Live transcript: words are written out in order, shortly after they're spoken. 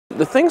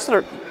The things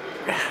that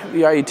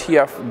the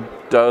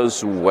IETF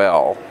does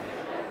well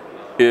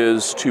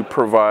is to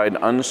provide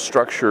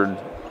unstructured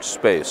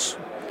space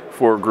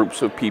for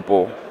groups of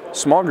people,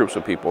 small groups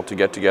of people, to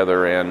get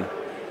together and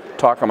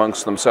talk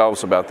amongst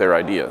themselves about their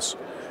ideas,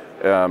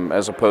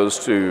 as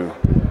opposed to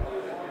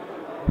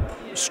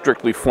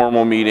strictly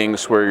formal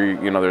meetings where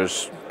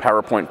there's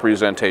PowerPoint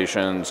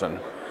presentations and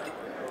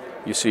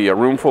you see a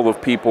room full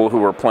of people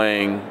who are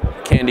playing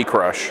Candy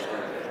Crush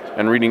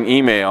and reading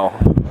email,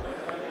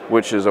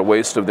 which is a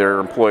waste of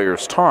their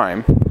employer's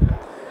time,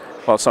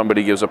 while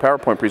somebody gives a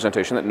PowerPoint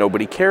presentation that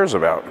nobody cares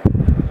about.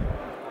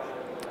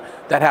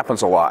 That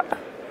happens a lot.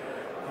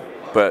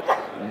 But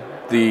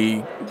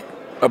the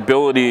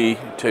ability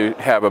to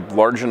have a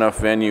large enough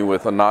venue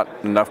with not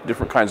enough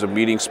different kinds of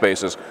meeting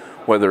spaces,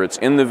 whether it's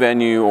in the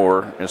venue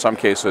or in some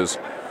cases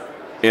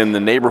in the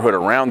neighborhood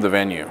around the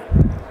venue,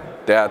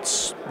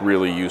 that's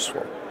really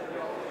useful.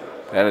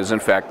 That is in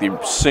fact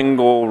the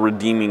single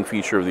redeeming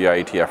feature of the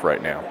IETF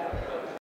right now.